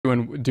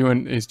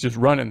doing is just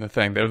running the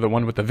thing. They're the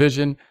one with the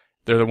vision.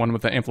 They're the one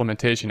with the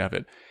implementation of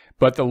it.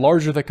 But the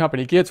larger the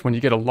company gets, when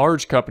you get a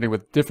large company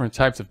with different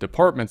types of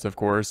departments, of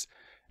course,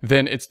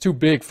 then it's too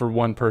big for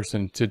one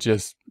person to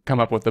just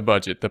come up with the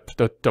budget.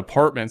 The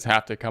departments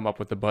have to come up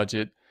with the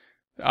budget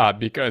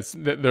because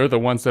they're the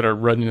ones that are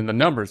running the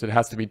numbers. It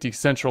has to be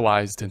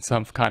decentralized in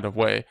some kind of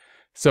way.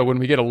 So when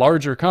we get a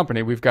larger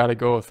company, we've got to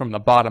go from the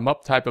bottom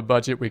up type of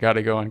budget. We got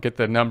to go and get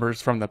the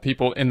numbers from the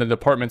people in the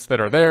departments that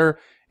are there,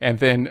 and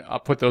then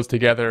put those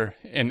together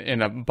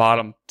in a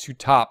bottom to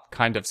top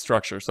kind of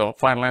structure. So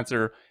final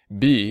answer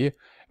B,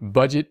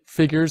 budget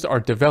figures are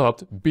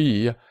developed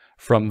B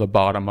from the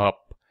bottom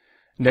up.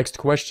 Next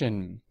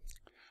question.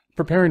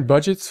 Preparing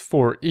budgets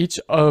for each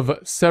of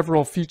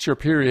several future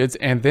periods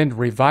and then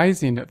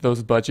revising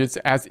those budgets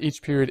as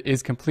each period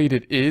is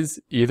completed is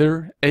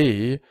either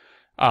A,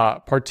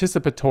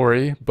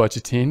 participatory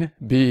budgeting,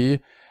 B,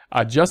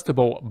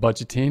 adjustable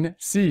budgeting,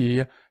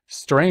 C,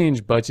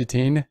 strange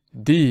budgeting,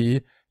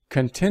 D,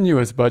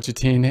 continuous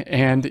budgeting,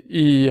 and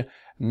E,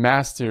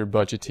 master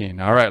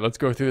budgeting. All right, let's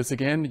go through this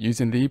again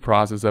using the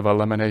process of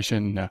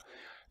elimination.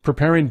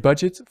 Preparing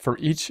budgets for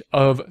each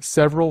of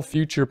several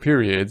future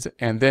periods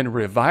and then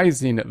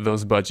revising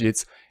those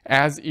budgets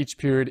as each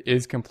period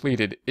is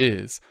completed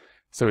is.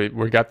 So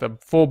we got the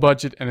full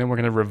budget and then we're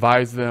going to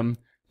revise them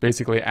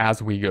basically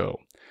as we go.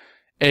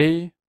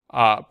 A,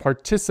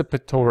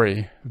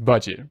 participatory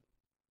budget.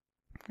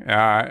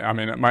 I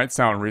mean, it might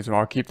sound reasonable.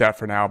 I'll keep that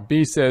for now.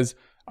 B says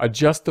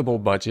adjustable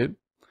budget.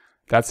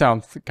 That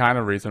sounds kind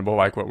of reasonable,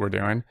 like what we're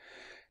doing.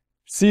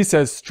 C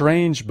says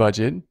strange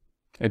budget.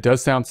 It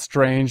does sound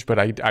strange, but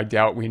I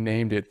doubt we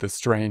named it the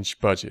strange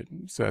budget.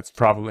 So that's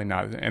probably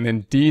not. And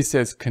then D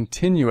says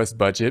continuous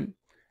budget.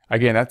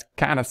 Again, that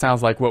kind of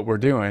sounds like what we're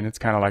doing. It's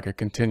kind of like a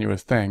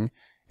continuous thing.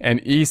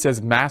 And E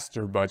says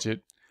master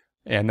budget.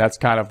 And that's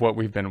kind of what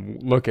we've been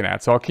looking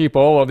at. So I'll keep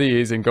all of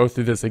these and go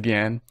through this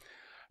again.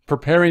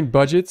 Preparing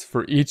budgets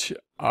for each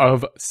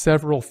of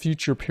several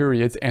future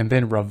periods and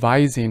then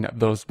revising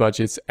those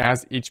budgets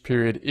as each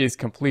period is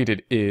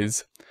completed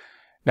is.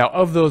 Now,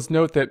 of those,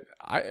 note that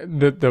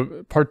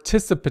the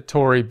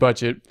participatory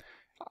budget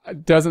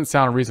doesn't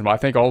sound reasonable. I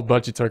think all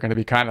budgets are going to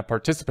be kind of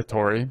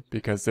participatory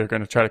because they're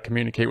going to try to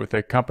communicate with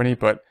the company,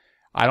 but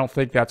I don't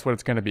think that's what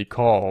it's going to be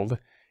called.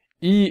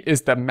 E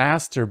is the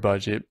master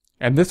budget.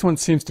 And this one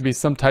seems to be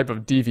some type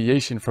of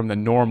deviation from the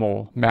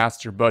normal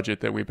master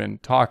budget that we've been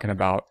talking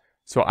about.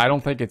 So I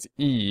don't think it's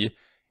E.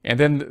 And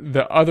then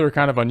the other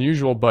kind of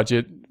unusual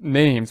budget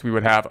names, we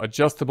would have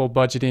adjustable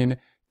budgeting,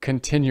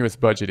 continuous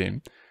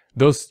budgeting.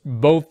 Those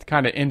both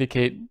kind of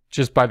indicate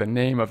just by the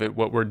name of it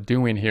what we're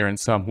doing here in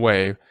some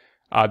way.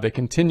 The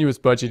continuous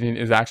budgeting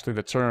is actually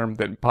the term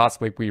that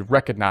possibly we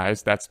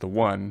recognize. That's the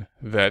one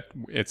that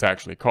it's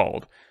actually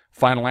called.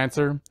 Final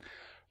answer.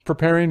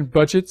 Preparing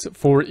budgets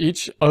for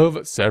each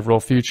of several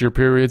future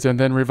periods and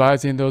then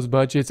revising those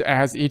budgets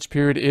as each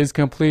period is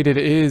completed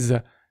is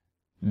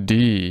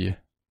D,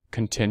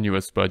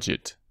 continuous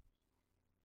budget.